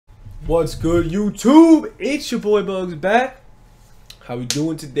What's good, YouTube? It's your boy Bugs back. How we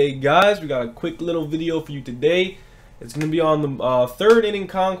doing today, guys? We got a quick little video for you today. It's gonna be on the third inning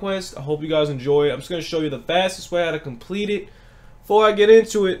Conquest. I hope you guys enjoy it. I'm just gonna show you the fastest way how to complete it. Before I get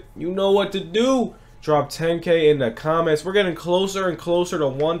into it, you know what to do. Drop 10K in the comments. We're getting closer and closer to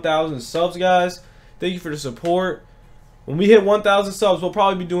 1,000 subs, guys. Thank you for the support. When we hit 1,000 subs, we'll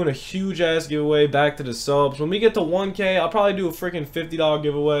probably be doing a huge ass giveaway back to the subs. When we get to 1K, I'll probably do a freaking $50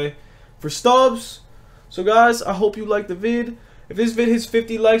 giveaway for stubs. So guys, I hope you like the vid. If this vid hits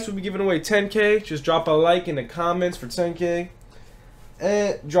 50 likes, we'll be giving away 10K. Just drop a like in the comments for 10K.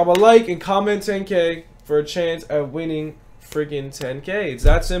 And drop a like and comment 10K for a chance at winning freaking 10K. It's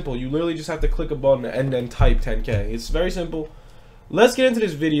that simple. You literally just have to click a button and then type 10K. It's very simple. Let's get into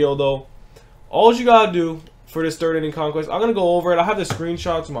this video though. All you gotta do for this third inning Conquest, I'm gonna go over it. I have the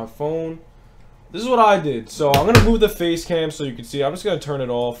screenshots on my phone. This is what I did. So I'm gonna move the face cam so you can see. I'm just gonna turn it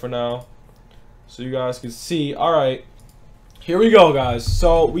off for now so you guys can see. Alright, here we go, guys.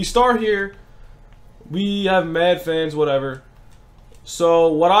 So we start here. We have mad fans, whatever.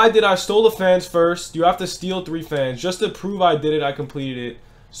 So what I did, I stole the fans first. You have to steal 3 fans. Just to prove I did it, I completed it.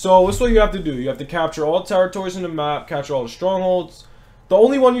 So this is what you have to do. You have to capture all territories in the map, capture all the strongholds. The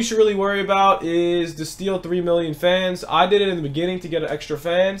only one you should really worry about is to steal 3 million fans. I did it in the beginning to get extra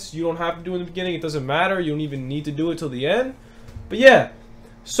fans. You don't have to do it in the beginning. It doesn't matter. You don't even need to do it till the end. But yeah,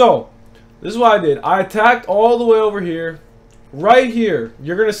 so this is what I did. I attacked all the way over here. Right here,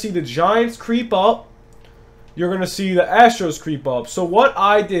 you're going to see the Giants creep up. You're going to see the Astros creep up. So what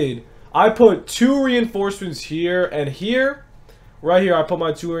I did, I put 2 reinforcements here and here. Right here, I put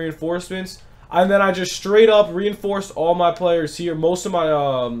my 2 reinforcements. And then I just straight up reinforced all my players here. Most of my,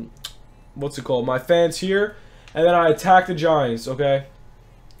 my fans here. And then I attacked the Giants, okay?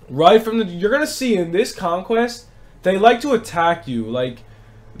 Right from the, you're going to see in this Conquest, they like to attack you. Like,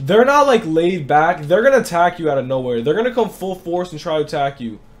 they're not like laid back. They're going to attack you out of nowhere. They're going to come full force and try to attack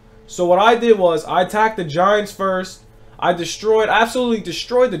you. So what I did was, I attacked the Giants first. I absolutely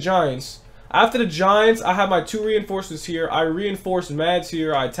destroyed the Giants. After the Giants, I had my 2 reinforcements here. I reinforced Mads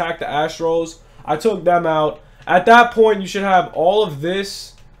here. I attacked the Astros. I took them out. At that point, you should have all of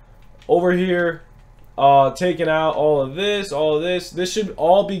this over here taken out. All of this, all of this. This should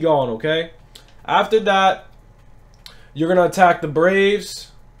all be gone, okay? After that, you're going to attack the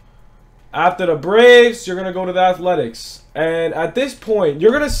Braves. After the Braves, you're going to go to the Athletics. And at this point,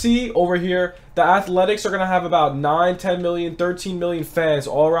 you're going to see over here, the Athletics are going to have about 9, 10 million, 13 million fans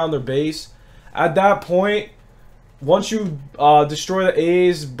all around their base. At that point, once you destroy the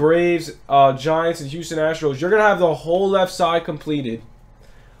A's, Braves, Giants, and Houston Astros, you're going to have the whole left side completed.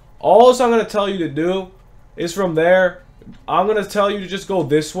 All I'm going to tell you to do is from there, I'm going to tell you to just go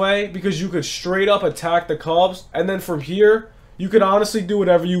this way because you could straight up attack the Cubs. And then from here, you can honestly do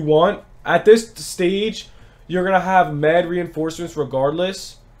whatever you want. At this stage, you're going to have mad reinforcements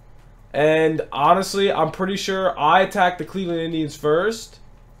regardless. And honestly, I'm pretty sure I attacked the Cleveland Indians first.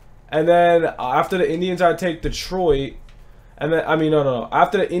 And then after the Indians, I take Detroit. And then, no.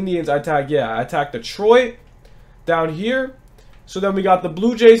 After the Indians, I attack Detroit down here. So then we got the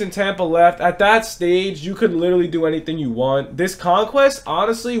Blue Jays and Tampa left. At that stage, you could literally do anything you want. This Conquest,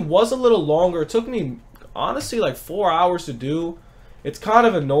 honestly, was a little longer. It took me, honestly, like 4 hours to do. It's kind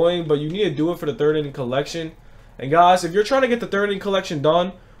of annoying, but you need to do it for the third inning collection. And guys, if you're trying to get the third inning collection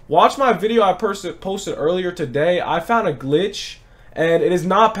done, watch my video I posted earlier today. I found a glitch. And it is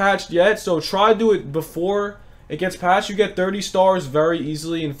not patched yet, so try to do it before it gets patched. You get 30 stars very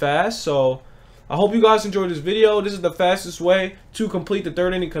easily and fast. So I hope you guys enjoyed this video. This is the fastest way to complete the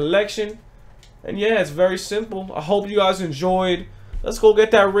third inning collection. And yeah, it's very simple. I hope you guys enjoyed. Let's go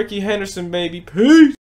get that Ricky Henderson, baby. Peace.